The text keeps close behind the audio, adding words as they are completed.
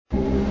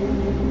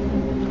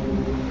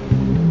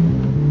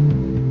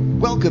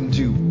Welcome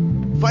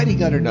to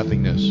Fighting Utter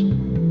Nothingness.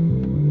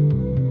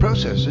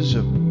 Processes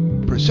of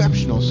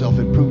Perceptional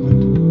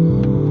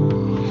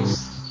Self-Improvement.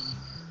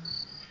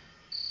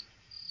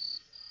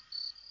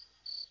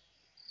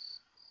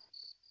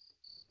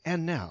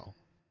 And now,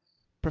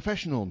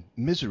 professional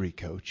misery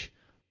coach,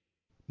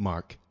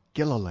 Mark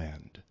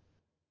Gilliland.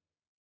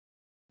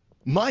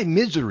 My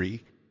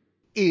misery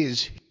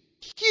is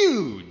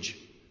huge.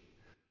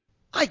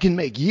 I can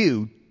make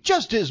you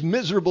just as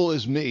miserable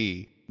as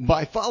me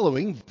by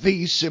following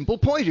these simple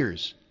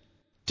pointers.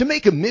 To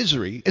make a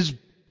misery as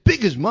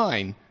big as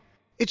mine,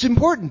 it's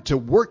important to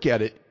work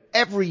at it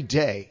every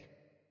day.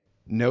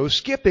 No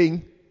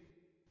skipping.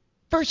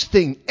 First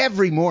thing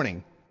every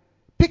morning,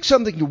 pick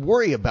something to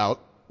worry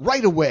about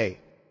right away.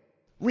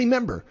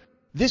 Remember,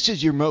 this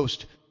is your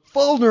most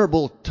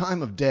vulnerable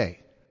time of day,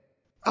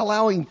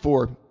 allowing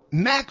for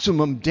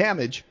maximum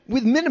damage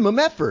with minimum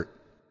effort.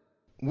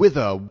 With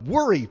a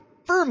worry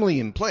firmly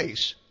in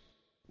place,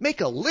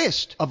 make a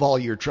list of all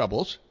your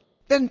troubles,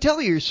 then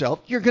tell yourself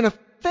you're going to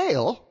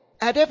fail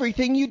at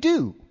everything you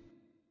do.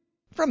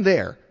 From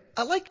there,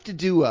 I like to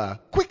do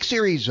a quick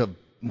series of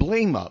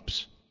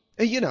blame-ups.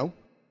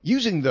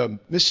 Using the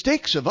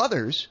mistakes of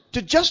others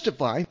to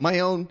justify my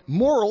own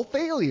moral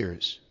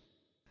failures.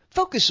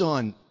 Focus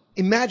on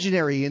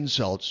imaginary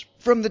insults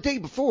from the day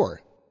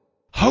before,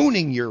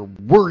 honing your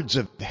words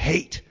of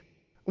hate,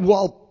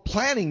 while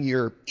planning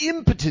your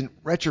impotent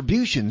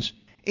retributions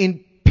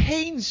in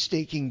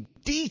painstaking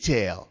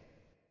detail.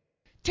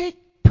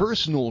 Take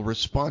personal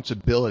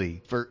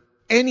responsibility for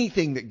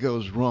anything that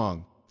goes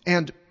wrong,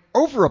 and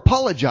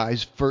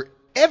over-apologize for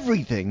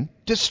everything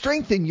to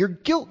strengthen your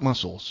guilt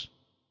muscles.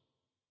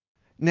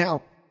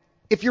 Now,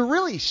 if you're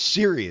really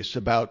serious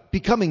about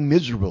becoming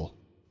miserable,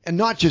 and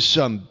not just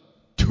some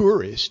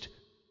tourist,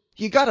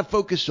 you gotta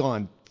focus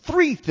on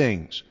 3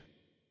 things.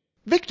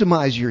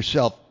 Victimize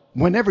yourself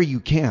whenever you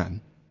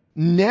can.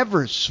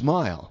 Never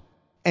smile.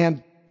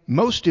 And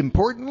most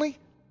importantly,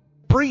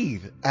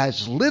 breathe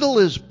as little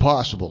as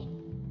possible.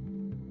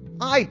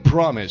 I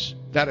promise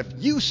that if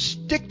you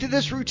stick to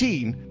this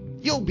routine,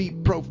 you'll be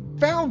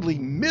profoundly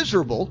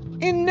miserable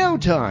in no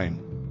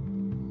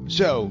time.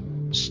 So,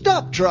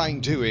 stop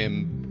trying to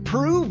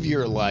improve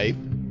your life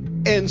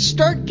and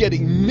start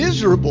getting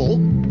miserable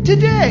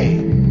today.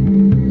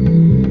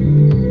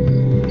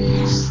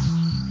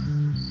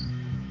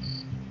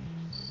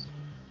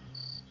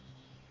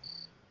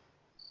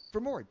 For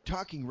more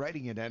talking,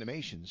 writing, and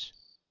animations,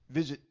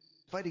 visit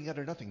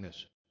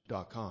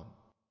fightingutternothingness.com.